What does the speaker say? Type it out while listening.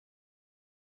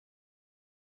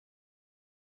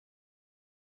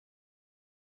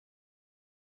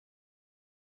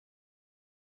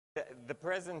The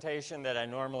presentation that I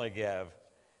normally give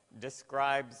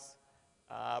describes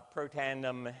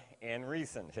Protandim in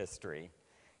recent history.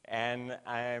 And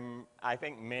I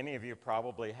think many of you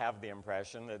probably have the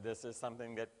impression that this is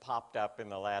something that popped up in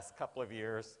the last couple of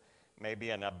years, maybe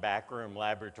in a backroom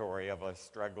laboratory of a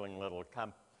struggling little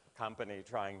company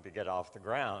trying to get off the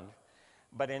ground.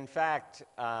 But in fact,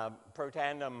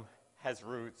 Protandim has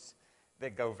roots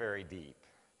that go very deep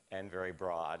and very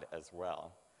broad as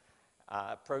well.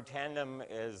 Protandim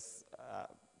is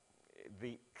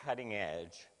the cutting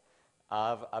edge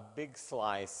of a big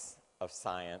slice of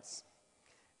science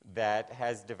that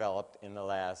has developed in the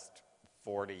last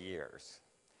 40 years.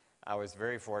 I was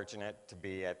very fortunate to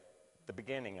be at the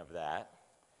beginning of that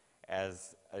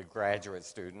as a graduate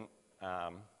student.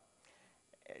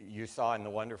 You saw in the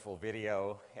wonderful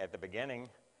video at the beginning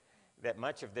that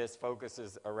much of this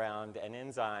focuses around an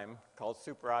enzyme called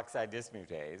superoxide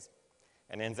dismutase,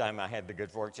 an enzyme I had the good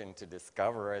fortune to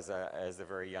discover as a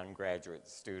very young graduate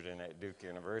student at Duke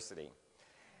University.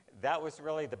 That was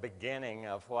really the beginning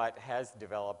of what has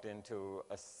developed into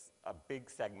a big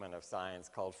segment of science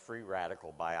called free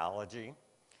radical biology.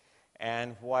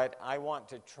 And what I want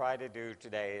to try to do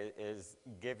today is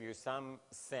give you some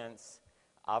sense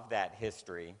of that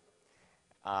history,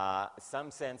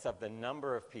 some sense of the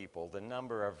number of people, the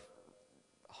number of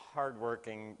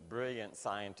hardworking, brilliant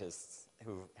scientists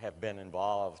who have been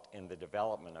involved in the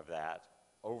development of that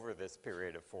over this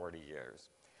period of 40 years.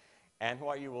 And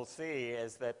what you will see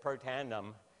is that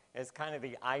Protandim is kind of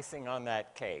the icing on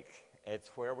that cake.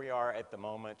 It's where we are at the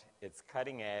moment. It's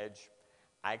cutting edge.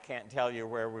 I can't tell you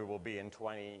where we will be in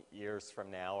 20 years from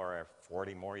now or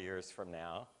 40 more years from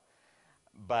now.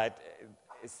 But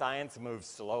science moves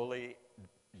slowly,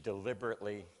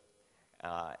 deliberately,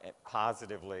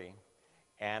 positively.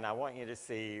 And I want you to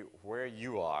see where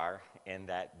you are in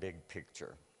that big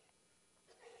picture.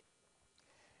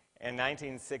 In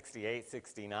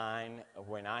 1968-69,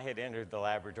 when I had entered the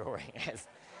laboratory as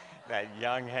that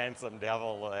young, handsome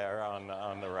devil there on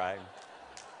the right,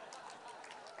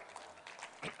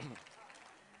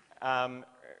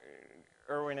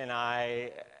 Erwin and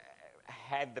I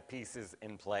had the pieces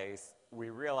in place.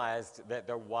 We realized that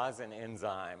there was an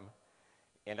enzyme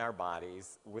in our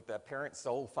bodies with the apparent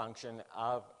sole function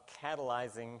of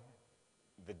catalyzing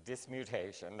the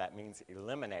dismutation, that means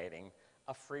eliminating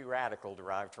a free radical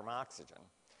derived from oxygen.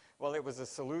 Well, it was a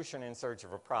solution in search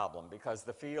of a problem because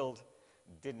the field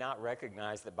did not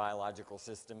recognize that biological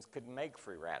systems could make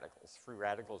free radicals. Free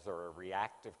radicals are a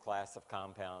reactive class of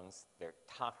compounds. They're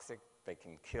toxic. They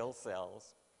can kill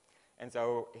cells. And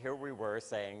so here we were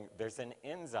saying there's an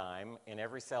enzyme in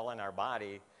every cell in our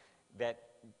body that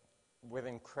with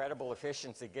incredible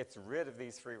efficiency gets rid of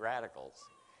these free radicals.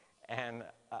 And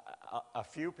a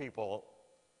few people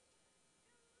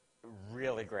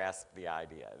really grasped the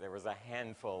idea. There was a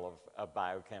handful of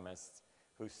biochemists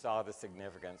who saw the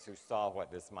significance, who saw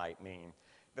what this might mean.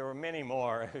 There were many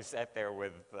more who sat there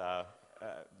with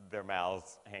their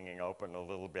mouths hanging open a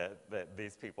little bit, that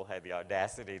these people had the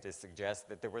audacity to suggest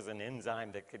that there was an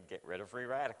enzyme that could get rid of free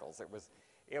radicals.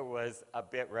 It was a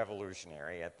bit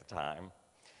revolutionary at the time,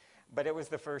 but it was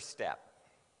the first step.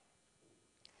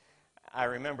 I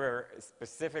remember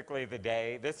specifically the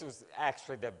day, this was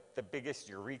actually the biggest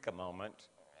eureka moment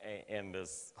in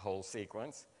this whole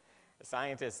sequence.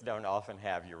 Scientists don't often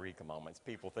have eureka moments.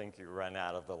 People think you run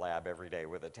out of the lab every day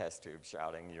with a test tube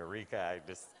shouting, "Eureka, I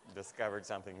just discovered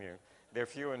something new." They're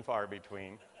few and far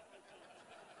between.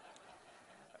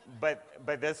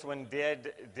 But this one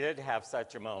did have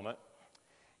such a moment.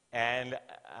 And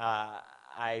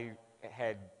I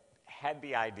had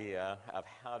the idea of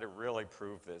how to really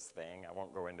prove this thing. I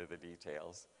won't go into the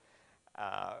details.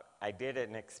 I did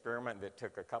an experiment that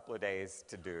took a couple of days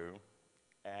to do,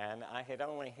 and I had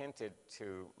only hinted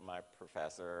to my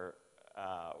professor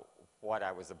what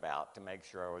I was about to make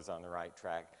sure I was on the right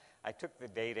track. I took the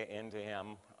data into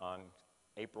him on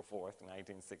April 4th,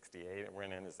 1968. I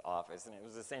went in his office, and it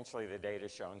was essentially the data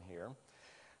shown here.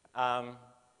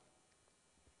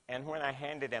 And when I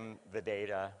handed him the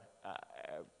data,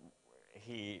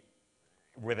 he,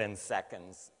 within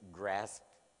seconds, grasped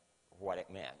what it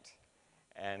meant.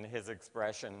 And his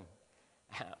expression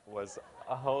was,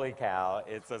 oh, holy cow,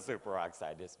 it's a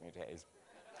superoxide dismutase.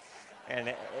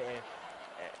 And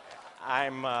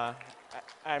I'm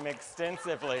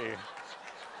extensively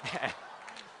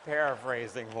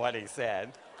paraphrasing what he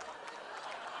said.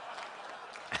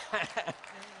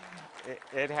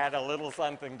 It had a little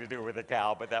something to do with a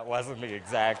cow, but that wasn't the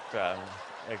exact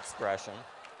expression.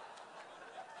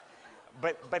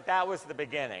 But that was the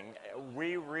beginning.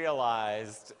 We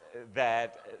realized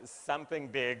that something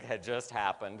big had just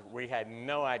happened. We had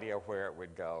no idea where it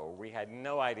would go. We had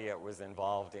no idea it was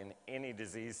involved in any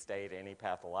disease state, any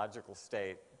pathological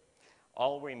state.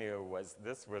 All we knew was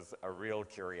this was a real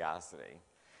curiosity.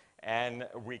 And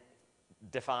we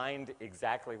defined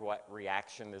exactly what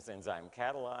reaction this enzyme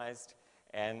catalyzed,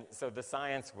 and so the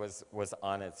science was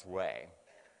on its way.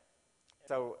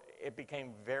 So it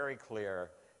became very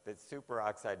clear that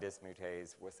superoxide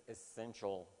dismutase was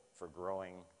essential for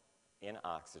growing in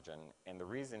oxygen. And the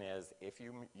reason is, if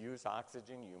you use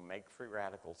oxygen, you make free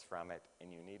radicals from it,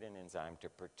 and you need an enzyme to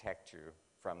protect you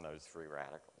from those free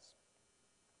radicals.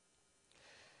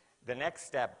 The next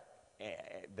step,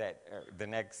 the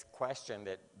next question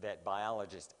that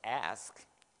biologists ask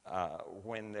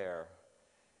when they're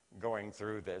going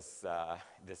through this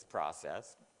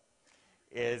process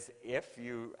is, if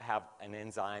you have an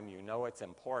enzyme, you know it's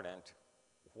important,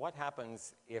 what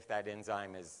happens if that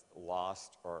enzyme is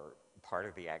lost or part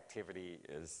of the activity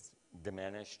is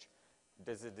diminished?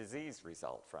 Does a disease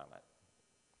result from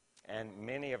it? And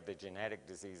many of the genetic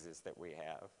diseases that we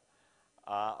have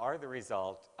are the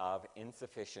result of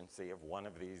insufficiency of one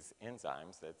of these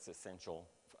enzymes that's essential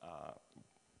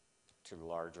to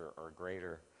larger or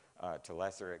greater, to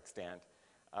lesser extent,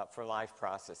 for life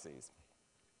processes.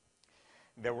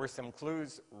 There were some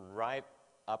clues right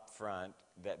up front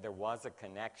that there was a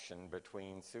connection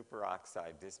between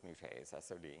superoxide dismutase,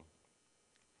 SOD,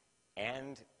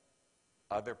 and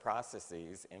other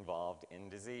processes involved in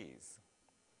disease.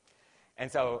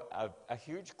 And so a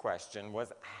huge question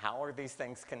was, how are these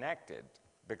things connected?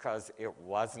 Because it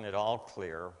wasn't at all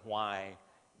clear why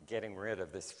getting rid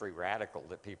of this free radical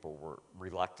that people were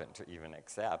reluctant to even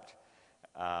accept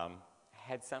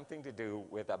had something to do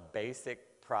with a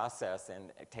basic process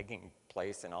and taking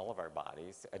place in all of our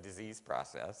bodies, a disease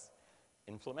process,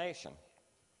 inflammation.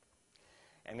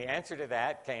 And the answer to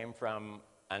that came from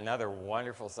another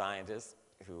wonderful scientist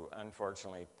who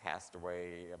unfortunately passed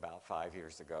away about 5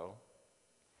 years ago,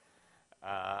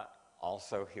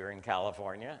 also here in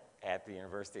California at the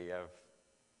University of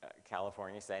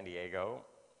California, San Diego,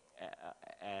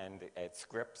 and at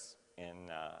Scripps in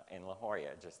La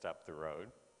Jolla, just up the road.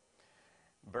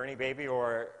 Bernie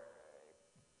Babior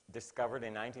discovered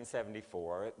in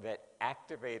 1974 that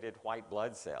activated white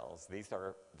blood cells, these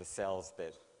are the cells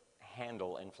that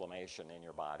handle inflammation in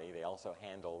your body. They also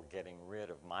handle getting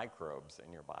rid of microbes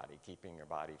in your body, keeping your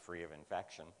body free of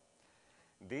infection.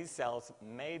 These cells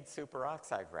made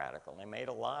superoxide radical. They made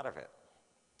a lot of it.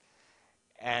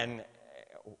 And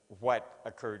what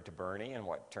occurred to Bernie, and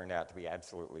what turned out to be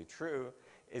absolutely true,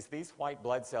 is these white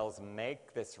blood cells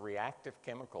make this reactive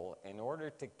chemical in order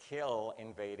to kill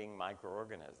invading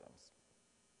microorganisms.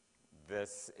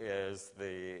 This is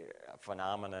the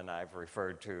phenomenon I've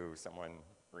referred to, someone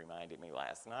reminded me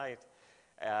last night,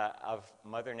 of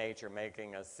Mother Nature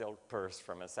making a silk purse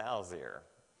from a sow's ear.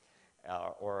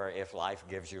 Or if life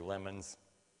gives you lemons,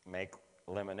 make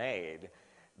lemonade.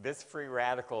 This free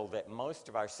radical that most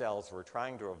of our cells were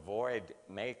trying to avoid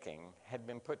making had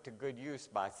been put to good use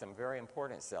by some very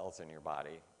important cells in your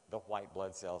body, the white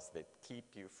blood cells that keep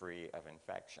you free of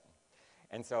infection.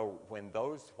 And so when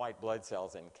those white blood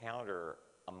cells encounter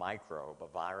a microbe, a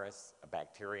virus, a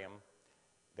bacterium,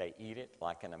 they eat it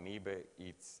like an amoeba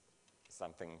eats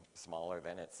something smaller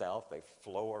than itself. They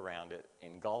flow around it,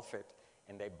 engulf it,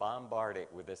 and they bombard it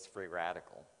with this free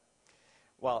radical.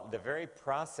 Well, the very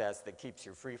process that keeps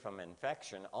you free from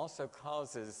infection also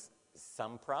causes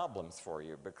some problems for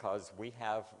you, because we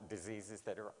have diseases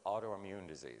that are autoimmune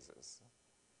diseases.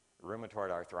 Rheumatoid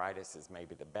arthritis is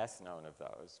maybe the best known of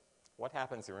those. What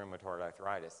happens in rheumatoid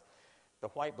arthritis? The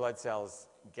white blood cells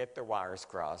get their wires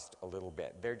crossed a little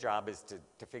bit. Their job is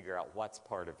to figure out what's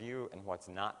part of you and what's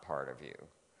not part of you.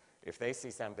 If they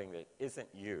see something that isn't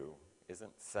you,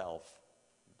 isn't self,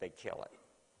 they kill it,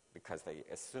 because they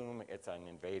assume it's an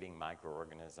invading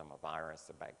microorganism, a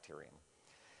virus, a bacterium.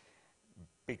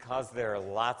 Because there are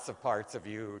lots of parts of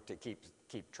you to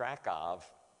keep track of,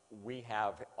 we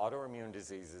have autoimmune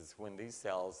diseases when these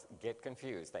cells get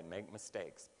confused, they make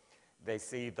mistakes. They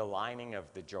see the lining of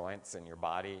the joints in your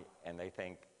body and they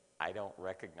think, I don't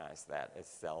recognize that as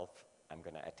self, I'm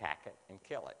going to attack it and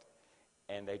kill it.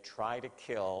 And they try to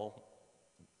kill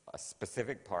a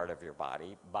specific part of your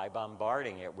body by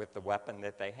bombarding it with the weapon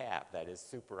that they have, that is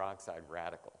superoxide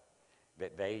radical,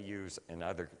 that they use in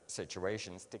other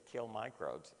situations to kill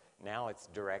microbes. Now it's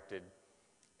directed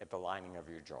at the lining of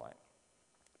your joint.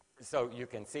 So you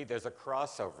can see there's a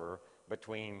crossover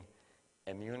between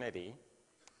immunity,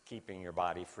 keeping your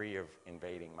body free of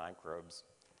invading microbes,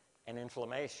 and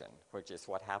inflammation, which is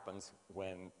what happens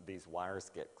when these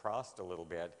wires get crossed a little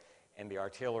bit and the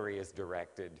artillery is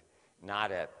directed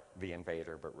not at the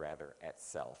invader, but rather at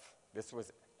self. This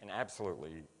was an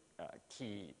absolutely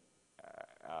key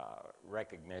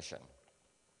recognition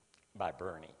by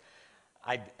Bernie.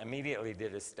 I immediately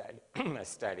did a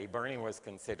study. Bernie was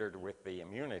considered with the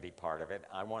immunity part of it.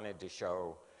 I wanted to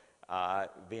show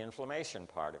the inflammation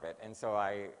part of it. And so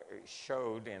I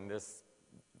showed in this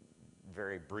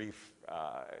very brief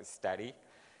study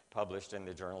published in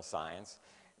the journal Science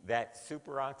that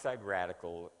superoxide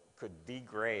radical could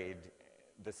degrade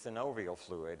the synovial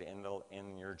fluid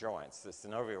in your joints. The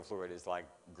synovial fluid is like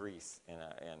grease in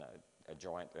a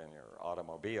joint in your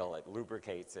automobile. It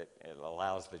lubricates it. It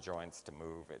allows the joints to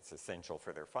move. It's essential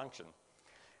for their function.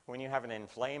 When you have an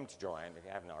inflamed joint, if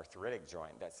you have an arthritic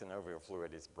joint, that synovial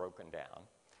fluid is broken down.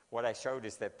 What I showed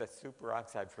is that the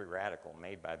superoxide free radical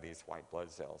made by these white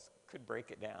blood cells could break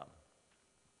it down.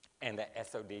 And the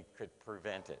SOD could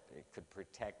prevent it. It could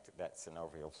protect that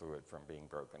synovial fluid from being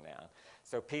broken down.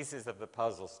 So pieces of the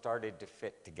puzzle started to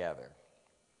fit together.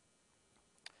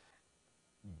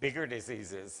 Bigger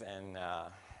diseases and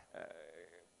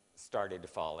started to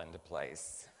fall into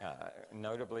place,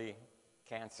 notably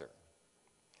cancer.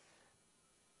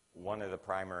 One of the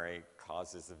primary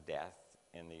causes of death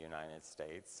in the United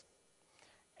States.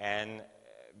 And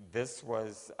this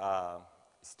was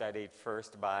studied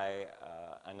first by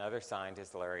another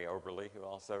scientist, Larry Oberle, who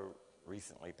also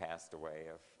recently passed away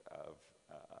of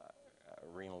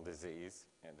renal disease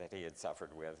that he had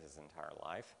suffered with his entire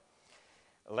life.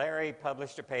 Larry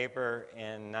published a paper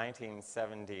in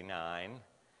 1979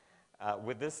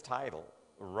 with this title,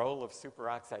 Role of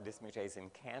Superoxide Dismutase in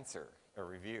Cancer, a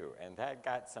review, and that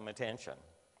got some attention.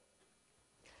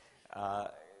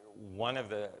 One of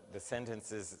the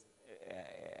sentences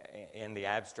in the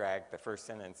abstract, the first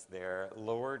sentence there,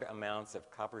 lowered amounts of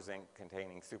copper zinc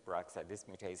containing superoxide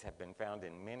dismutase have been found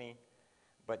in many,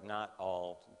 but not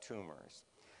all tumors.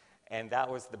 And that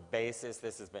was the basis.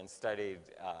 This has been studied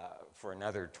for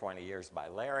another 20 years by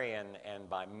Larry and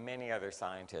by many other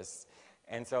scientists.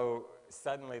 And so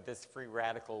suddenly this free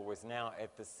radical was now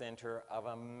at the center of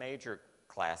a major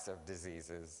class of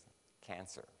diseases,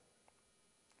 cancer.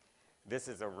 This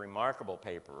is a remarkable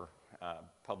paper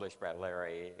published by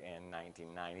Larry in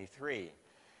 1993.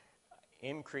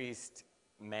 Increased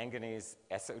manganese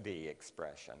SOD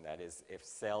expression, that is, if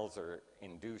cells are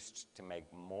induced to make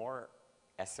more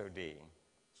SOD,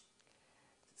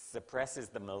 suppresses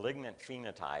the malignant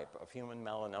phenotype of human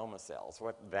melanoma cells.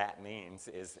 What that means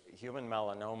is human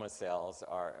melanoma cells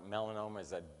melanoma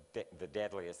is the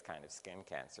deadliest kind of skin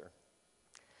cancer.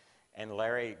 And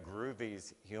Larry grew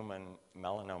these human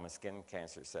melanoma skin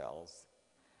cancer cells,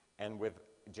 and with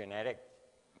genetic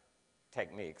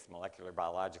techniques, molecular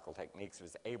biological techniques,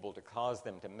 was able to cause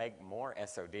them to make more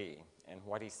SOD. And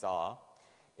what he saw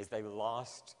is they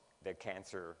lost their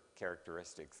cancer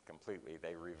characteristics completely.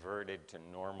 They reverted to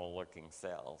normal-looking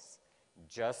cells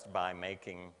just by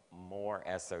making more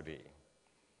SOD.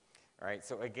 All right,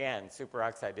 so again,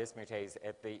 superoxide dismutase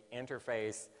at the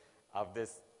interface of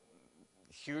this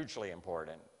hugely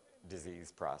important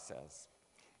disease process.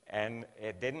 And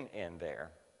it didn't end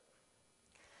there.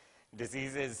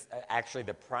 Diseases, actually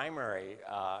the primary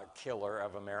killer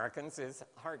of Americans is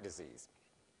heart disease.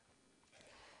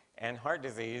 And heart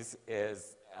disease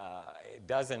is, it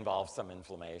does involve some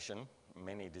inflammation.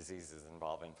 Many diseases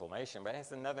involve inflammation, but it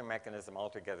has another mechanism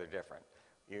altogether different.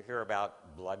 You hear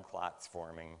about blood clots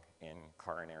forming in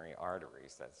coronary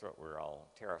arteries. That's what we're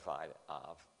all terrified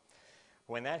of.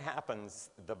 When that happens,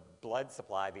 the blood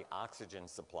supply, the oxygen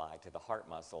supply to the heart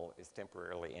muscle is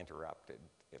temporarily interrupted,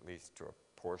 at least to a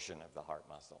portion of the heart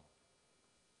muscle.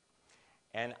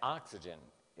 And oxygen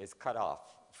is cut off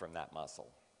from that muscle.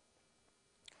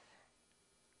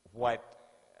 What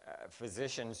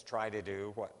physicians try to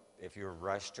do, if you're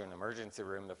rushed to an emergency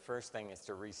room, the first thing is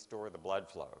to restore the blood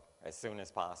flow as soon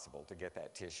as possible to get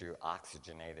that tissue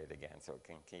oxygenated again so it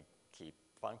can keep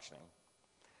functioning.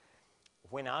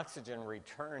 When oxygen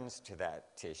returns to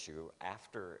that tissue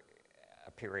after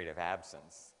a period of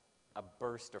absence, a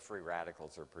burst of free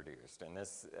radicals are produced. And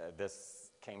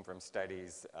this came from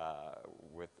studies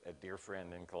with a dear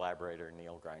friend and collaborator,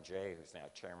 Neil Granger, who's now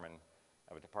chairman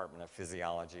of a Department of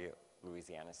Physiology at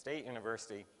Louisiana State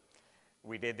University.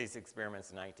 We did these experiments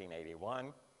in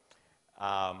 1981,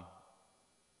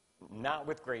 not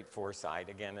with great foresight.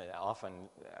 Again, often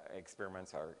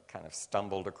experiments are kind of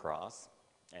stumbled across,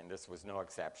 and this was no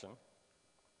exception.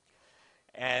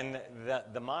 And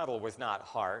the model was not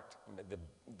heart.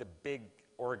 The big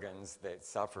organs that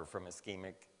suffer from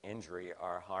ischemic injury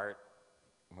are heart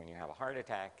when you have a heart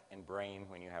attack and brain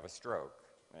when you have a stroke.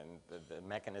 And the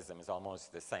mechanism is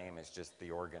almost the same, it's just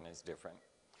the organ is different.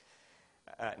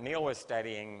 Neil was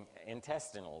studying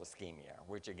intestinal ischemia,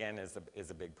 which again is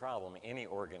a big problem. Any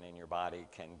organ in your body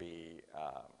can be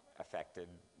affected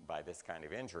by this kind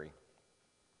of injury.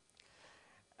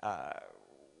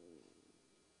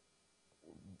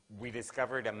 We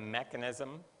discovered a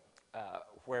mechanism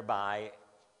whereby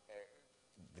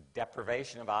the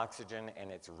deprivation of oxygen and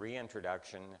its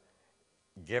reintroduction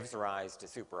gives rise to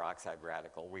superoxide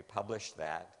radical. We published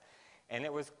that, and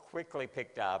it was quickly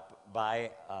picked up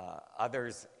by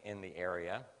others in the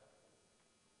area.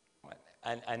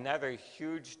 Another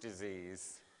huge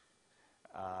disease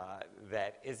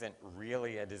that isn't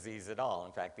really a disease at all.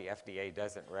 In fact, the FDA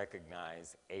doesn't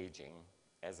recognize aging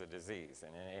as a disease,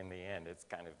 and in the end, it's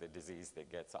kind of the disease that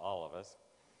gets all of us.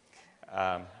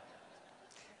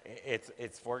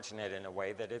 It's fortunate in a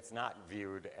way that it's not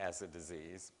viewed as a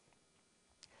disease.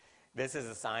 This is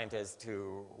a scientist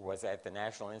who was at the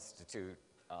National Institute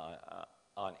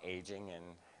on Aging in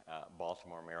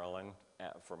Baltimore, Maryland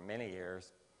for many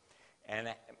years,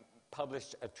 and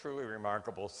published a truly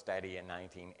remarkable study in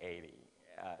 1980.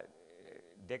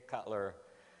 Dick Cutler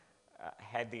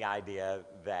had the idea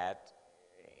that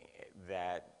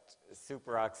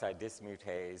superoxide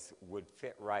dismutase would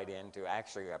fit right into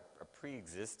actually a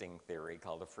pre-existing theory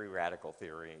called the free radical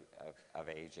theory of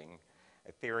aging,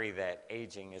 a theory that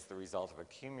aging is the result of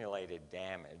accumulated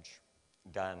damage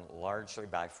done largely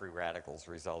by free radicals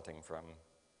resulting from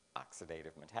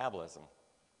oxidative metabolism.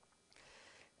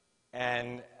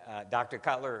 And Dr.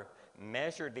 Cutler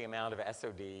measured the amount of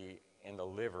SOD in the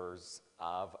livers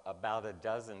of about a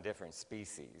dozen different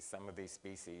species. Some of these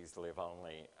species live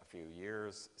only a few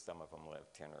years, some of them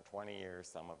live 10 or 20 years,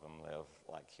 some of them live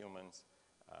like humans,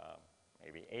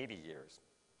 maybe 80 years.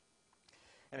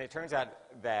 And it turns out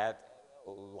that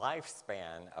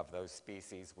lifespan of those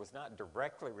species was not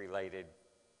directly related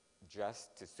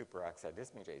just to superoxide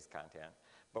dismutase content,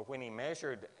 but when he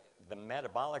measured the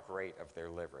metabolic rate of their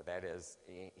liver, that is,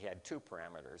 he had two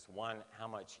parameters. One, how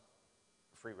much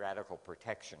free radical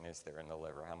protection is there in the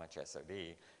liver, how much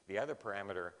SOD. The other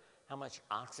parameter, how much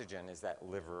oxygen is that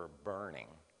liver burning?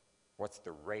 What's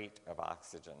the rate of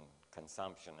oxygen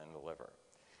consumption in the liver?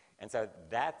 And so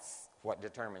that's what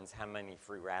determines how many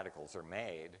free radicals are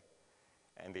made.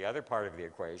 And the other part of the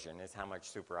equation is how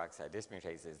much superoxide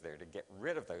dismutase is there to get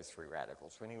rid of those free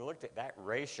radicals. When he looked at that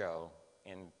ratio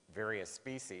in various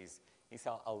species, he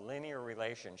saw a linear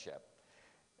relationship.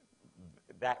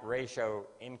 That ratio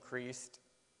increased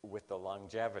with the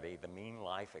longevity, the mean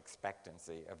life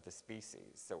expectancy of the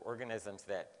species. So organisms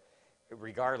that,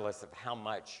 regardless of how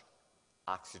much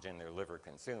oxygen their liver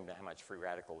consumed and how much free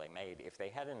radical they made, if they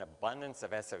had an abundance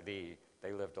of SOD,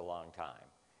 they lived a long time.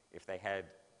 If they had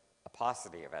a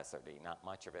paucity of SOD, not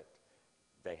much of it,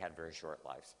 they had very short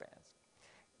lifespans.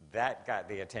 That got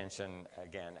the attention,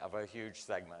 again, of a huge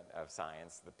segment of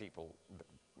science, the people,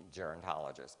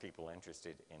 gerontologists, people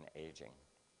interested in aging.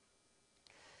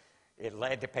 It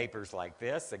led to papers like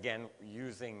this, again,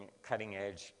 using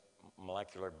cutting-edge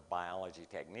molecular biology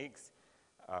techniques.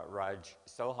 Raj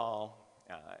Sohal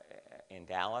in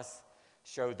Dallas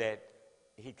showed that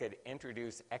he could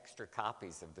introduce extra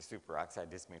copies of the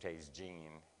superoxide dismutase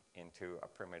gene into a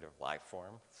primitive life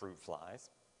form, fruit flies,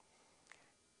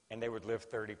 and they would live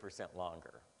 30%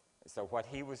 longer. So what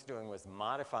he was doing was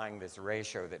modifying this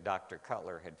ratio that Dr.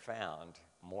 Cutler had found,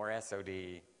 more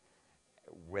SOD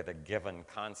with a given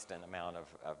constant amount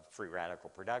of free radical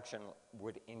production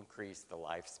would increase the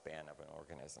lifespan of an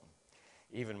organism.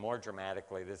 Even more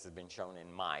dramatically, this has been shown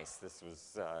in mice. This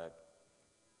was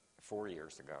 4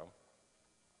 years ago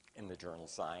in the journal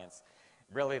Science.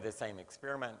 Really the same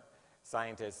experiment.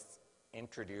 Scientists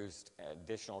introduced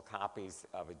additional copies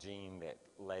of a gene that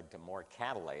led to more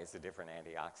catalase, a different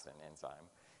antioxidant enzyme,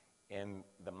 in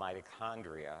the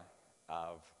mitochondria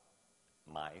of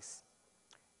mice.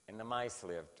 And the mice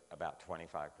lived about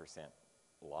 25%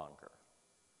 longer.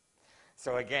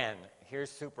 So again,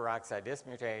 here's superoxide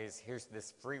dismutase, here's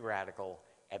this free radical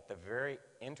at the very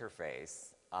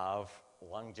interface of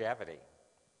longevity,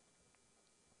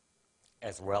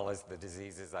 as well as the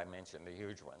diseases I mentioned, the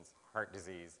huge ones, heart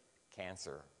disease,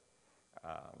 cancer,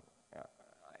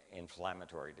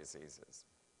 inflammatory diseases.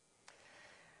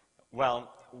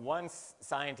 Well, once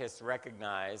scientists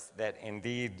recognized that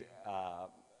indeed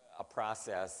a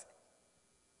process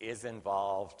is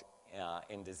involved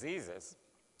in diseases,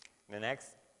 the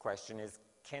next question is,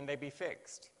 can they be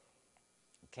fixed?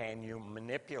 Can you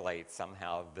manipulate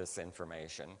somehow this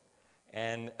information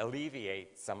and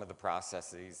alleviate some of the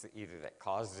processes either that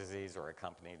cause disease or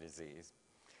accompany disease?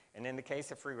 And in the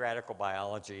case of free radical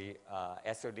biology,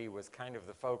 SOD was kind of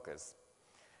the focus.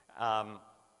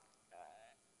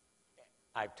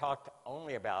 I've talked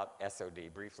only about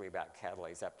SOD, briefly about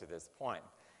catalase up to this point.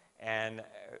 And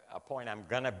a point I'm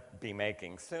going to be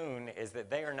making soon is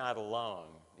that they are not alone.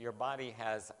 Your body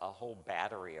has a whole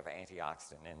battery of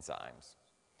antioxidant enzymes.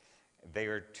 They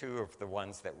are two of the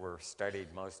ones that were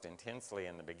studied most intensely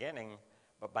in the beginning,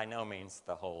 but by no means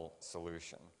the whole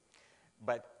solution.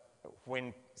 But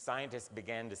when scientists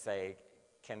began to say,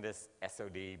 can this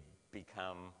SOD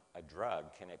become a drug?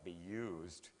 Can it be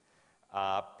used?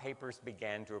 Papers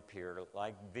began to appear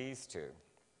like these two.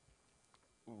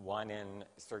 One in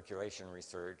Circulation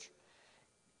Research,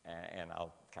 and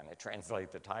I'll kind of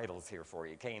translate the titles here for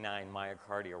you. Canine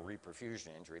myocardial reperfusion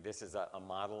injury. This is a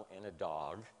model in a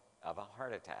dog of a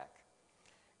heart attack.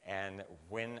 And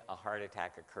when a heart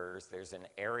attack occurs, there's an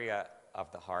area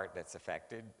of the heart that's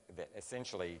affected that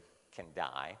essentially can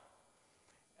die,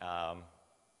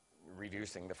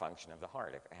 reducing the function of the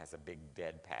heart. If it has a big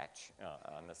dead patch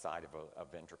on the side of a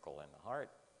ventricle in the heart,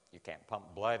 you can't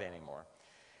pump blood anymore.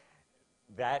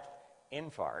 That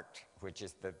infarct, which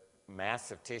is the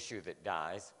mass of tissue that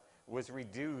dies, was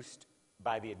reduced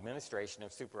by the administration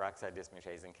of superoxide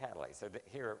dismutase and catalase. So that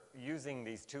here, using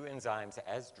these two enzymes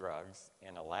as drugs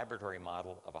in a laboratory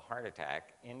model of a heart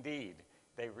attack, indeed,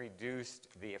 they reduced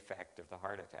the effect of the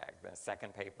heart attack. The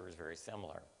second paper is very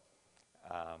similar,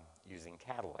 using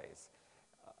catalase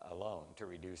alone to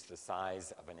reduce the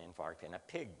size of an infarct in a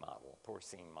pig model,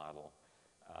 porcine model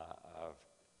of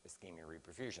ischemia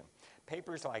reperfusion.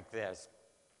 Papers like this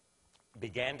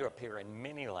began to appear in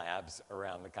many labs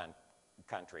around the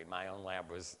country. My own lab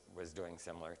was doing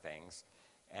similar things,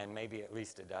 and maybe at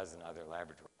least a dozen other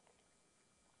laboratories.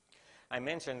 I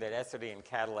mentioned that SOD and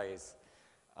catalase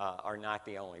are not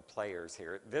the only players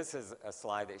here. This is a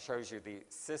slide that shows you the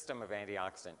system of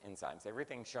antioxidant enzymes.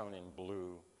 Everything shown in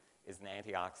blue is an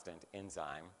antioxidant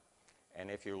enzyme, and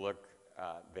if you look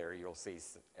there, you'll see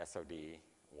SOD1,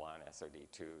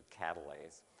 SOD2,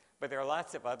 catalase. But there are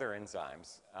lots of other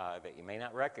enzymes that you may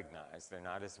not recognize. They're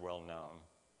not as well known.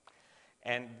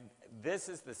 And this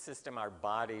is the system our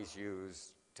bodies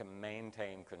use to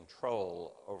maintain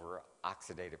control over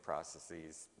oxidative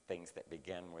processes, things that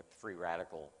begin with free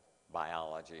radical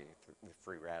biology, with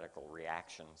free radical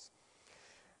reactions.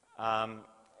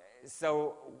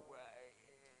 So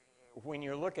when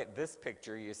you look at this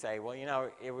picture, you say, well, you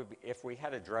know, if we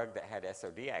had a drug that had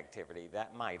SOD activity,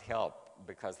 that might help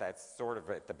because that's sort of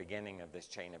at the beginning of this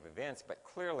chain of events, but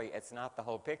clearly it's not the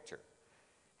whole picture.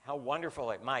 How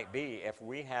wonderful it might be if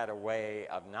we had a way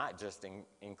of not just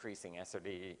increasing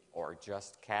SOD or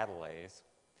just catalase,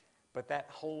 but that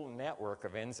whole network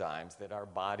of enzymes that our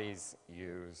bodies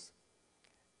use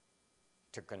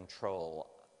to control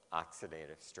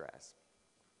oxidative stress.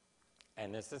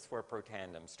 And this is where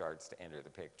Protandim starts to enter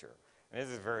the picture. And this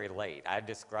is very late. I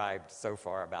described so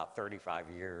far about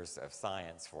 35 years of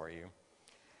science for you.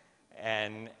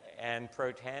 And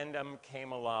Protandim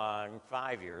came along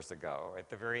 5 years ago at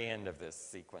the very end of this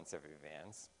sequence of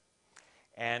events.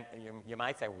 And you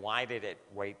might say, why did it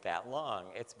wait that long?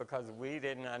 It's because we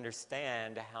didn't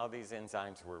understand how these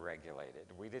enzymes were regulated.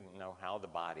 We didn't know how the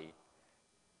body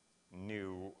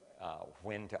knew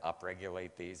when to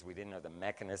upregulate these. We didn't know the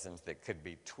mechanisms that could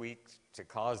be tweaked to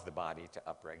cause the body to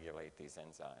upregulate these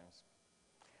enzymes.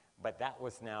 But that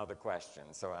was now the question.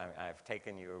 So I've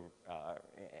taken you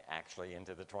actually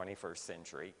into the 21st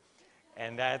century.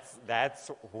 And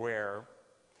that's where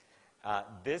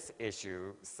this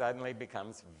issue suddenly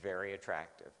becomes very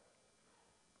attractive.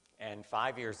 And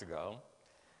 5 years ago,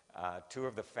 two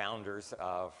of the founders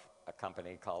of a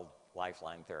company called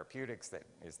Lifeline Therapeutics, that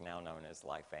is now known as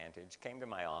LifeVantage, came to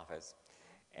my office.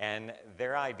 And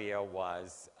their idea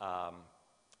was,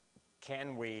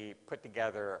 can we put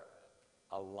together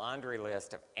a laundry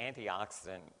list of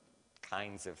antioxidant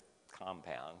kinds of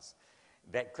compounds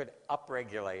that could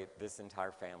upregulate this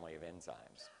entire family of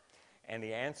enzymes? And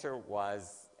the answer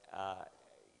was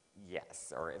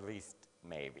yes, or at least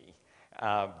maybe.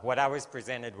 What I was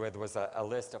presented with was a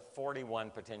list of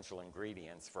 41 potential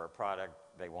ingredients for a product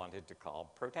they wanted to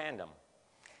call Protandim.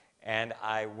 And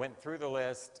I went through the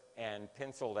list and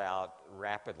penciled out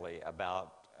rapidly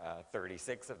about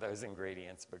 36 of those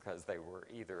ingredients because they were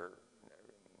either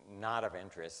not of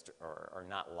interest or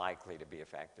not likely to be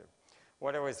effective.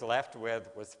 What I was left with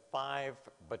was 5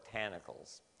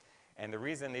 botanicals. And the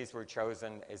reason these were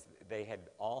chosen is they had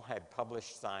all had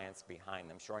published science behind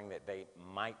them showing that they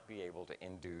might be able to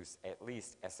induce at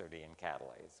least SOD and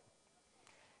catalase.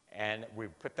 And we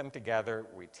put them together,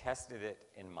 we tested it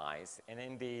in mice, and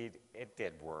indeed it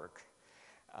did work.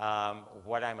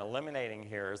 What I'm eliminating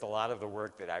here is a lot of the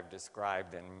work that I've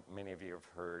described and many of you have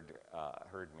heard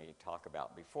me talk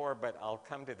about before, but I'll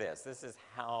come to this. This is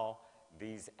how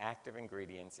these active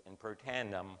ingredients in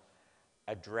Protandim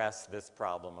address this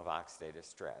problem of oxidative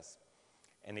stress.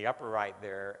 In the upper right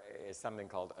there is something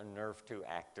called a NRF2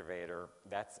 activator.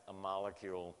 That's a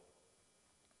molecule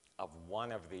of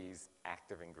one of these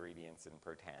active ingredients in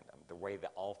Protandim. The way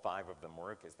that all 5 of them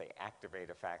work is they activate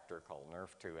a factor called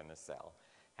NRF2 in the cell.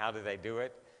 How do they do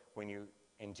it? When you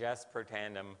ingest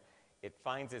Protandim, it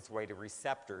finds its way to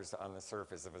receptors on the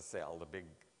surface of a cell. The big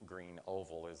green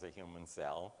oval is a human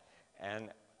cell.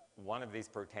 And one of these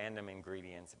Protandim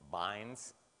ingredients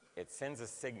binds. It sends a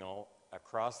signal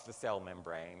across the cell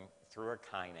membrane through a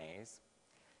kinase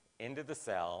into the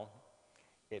cell.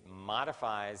 It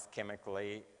modifies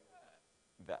chemically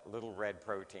that little red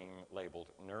protein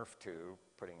labeled NRF2,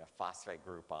 putting a phosphate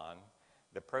group on.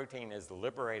 The protein is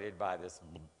liberated by this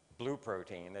blue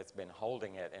protein that's been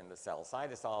holding it in the cell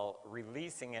cytosol,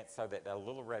 releasing it so that a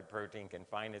little red protein can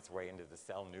find its way into the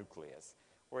cell nucleus,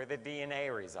 where the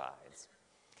DNA resides.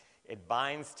 It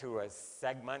binds to a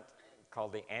segment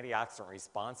called the antioxidant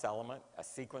response element, a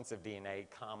sequence of DNA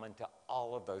common to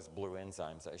all of those blue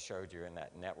enzymes I showed you in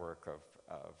that network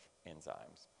of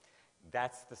enzymes.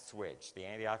 That's the switch. The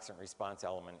antioxidant response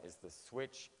element is the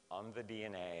switch on the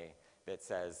DNA that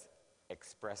says,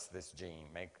 express this gene,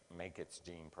 make its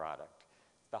gene product.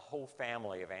 The whole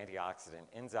family of antioxidant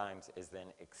enzymes is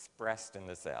then expressed in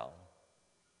the cell.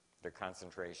 The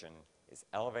concentration is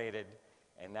elevated,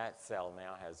 and that cell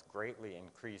now has greatly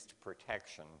increased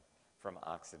protection from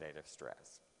oxidative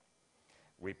stress.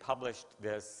 We published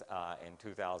this in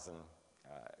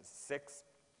 2006.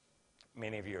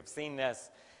 Many of you have seen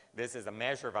this. This is a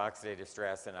measure of oxidative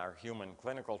stress in our human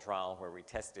clinical trial where we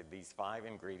tested these 5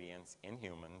 ingredients in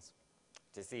humans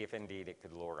to see if indeed it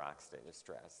could lower oxidative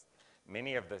stress.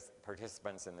 Many of the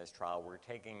participants in this trial were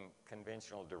taking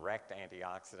conventional direct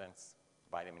antioxidants,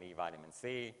 vitamin E, vitamin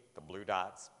C, the blue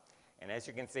dots. And as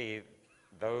you can see,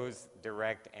 those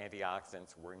direct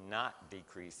antioxidants were not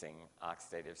decreasing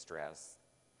oxidative stress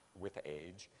with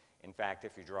age. In fact,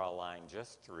 if you draw a line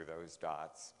just through those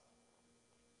dots,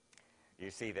 you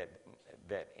see that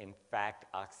in fact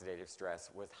oxidative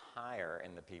stress was higher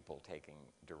in the people taking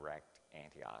direct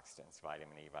antioxidants,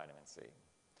 vitamin E, vitamin C.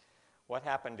 What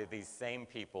happened to these same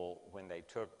people when they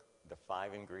took the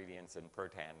 5 ingredients in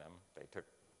Protandim? They took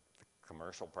the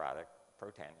commercial product,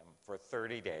 Protandim, for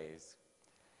 30 days.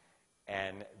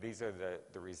 And these are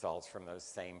the results from those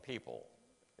same people.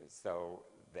 So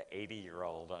the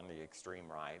 80-year-old on the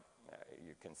extreme right,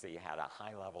 you can see had a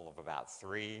high level of about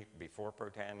 3 before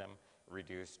Protandim,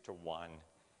 reduced to 1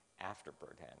 after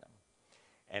Protandim.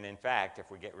 And in fact, if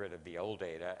we get rid of the old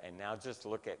data and now just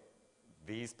look at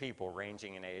these people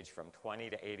ranging in age from 20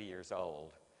 to 80 years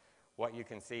old, what you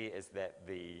can see is that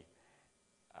the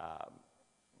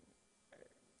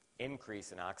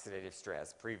increase in oxidative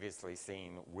stress previously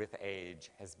seen with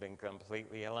age has been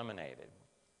completely eliminated.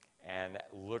 And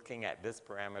looking at this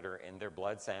parameter in their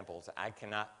blood samples, I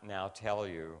cannot now tell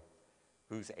you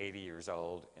who's 80 years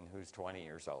old and who's 20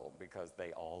 years old because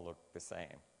they all look the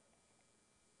same.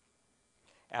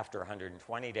 After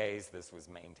 120 days, this was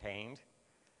maintained.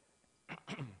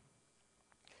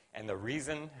 And the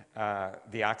reason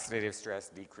the oxidative stress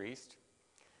decreased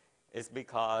is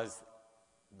because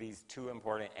these 2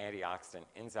 important antioxidant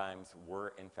enzymes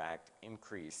were in fact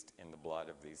increased in the blood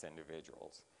of these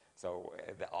individuals. So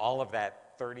all of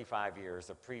that 35 years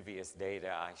of previous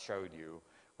data I showed you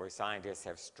where scientists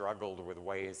have struggled with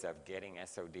ways of getting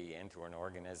SOD into an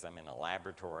organism in a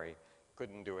laboratory,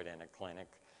 couldn't do it in a clinic.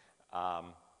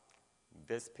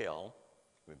 This pill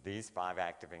with these 5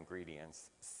 active ingredients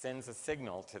sends a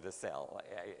signal to the cell.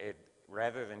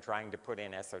 Rather than trying to put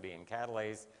in SOD and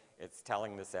catalase, it's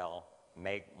telling the cell,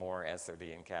 make more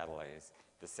SOD and catalase.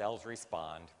 The cells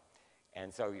respond,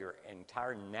 and so your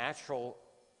entire natural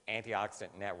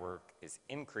antioxidant network is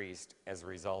increased as a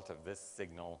result of this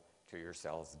signal to your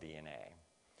cell's DNA.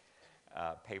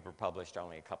 A paper published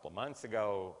only a couple of months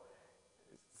ago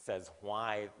says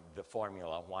why the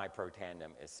formula, why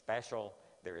Protandim is special.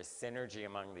 There is synergy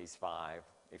among these 5.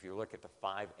 If you look at the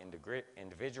 5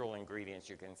 individual ingredients,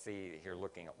 you can see here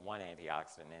looking at one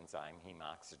antioxidant enzyme, heme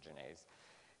oxygenase.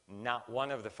 Not one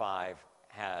of the 5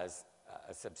 has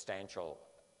a substantial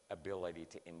ability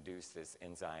to induce this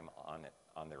enzyme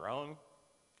on their own,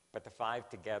 but the 5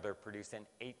 together produce an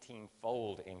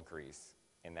 18-fold increase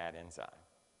in that enzyme.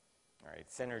 All right,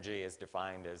 synergy is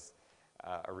defined as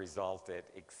a result that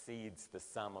exceeds the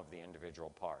sum of the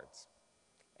individual parts.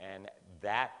 And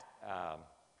that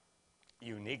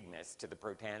uniqueness to the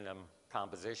Protandim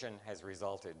composition has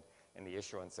resulted in the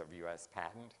issuance of a US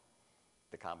patent.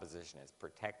 The composition is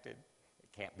protected.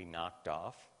 It can't be knocked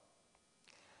off.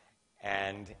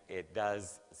 And it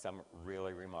does some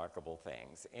really remarkable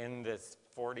things. In this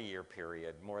 40-year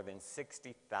period, more than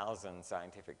 60,000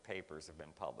 scientific papers have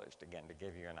been published. Again, to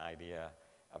give you an idea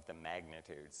of the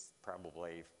magnitudes,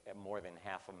 probably more than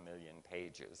 500,000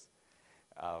 pages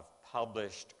of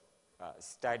published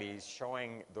studies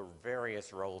showing the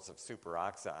various roles of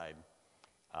superoxide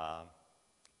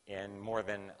in more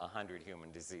than 100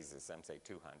 human diseases, some say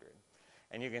 200.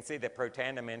 And you can see that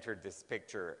Protandim entered this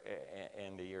picture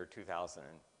in the year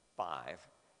 2005,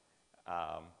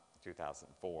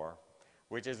 2004,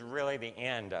 which is really the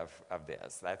end of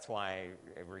this. That's why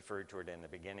I referred to it in the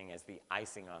beginning as the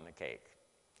icing on the cake.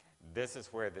 This is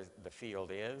where the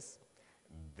field is.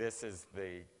 This is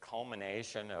the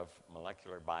culmination of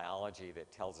molecular biology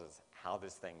that tells us how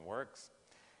this thing works.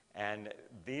 And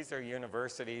these are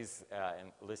universities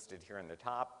listed here in the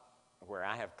top, where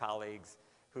I have colleagues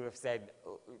who have said,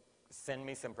 send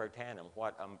me some Protandim.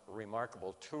 What a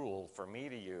remarkable tool for me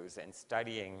to use in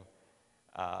studying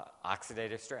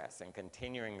oxidative stress and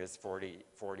continuing this 40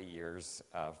 years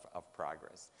of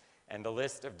progress. And the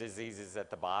list of diseases at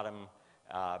the bottom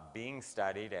being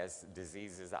studied as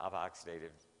diseases of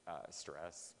oxidative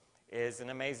stress is an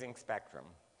amazing spectrum.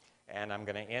 And I'm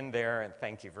going to end there, and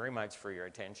thank you very much for your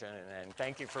attention, and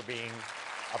thank you for being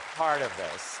a part of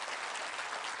this.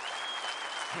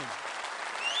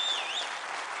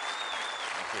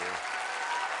 Thank you.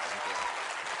 Thank you.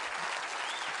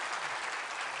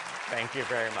 Thank you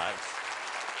very much.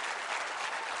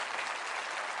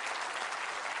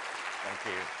 Thank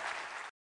you.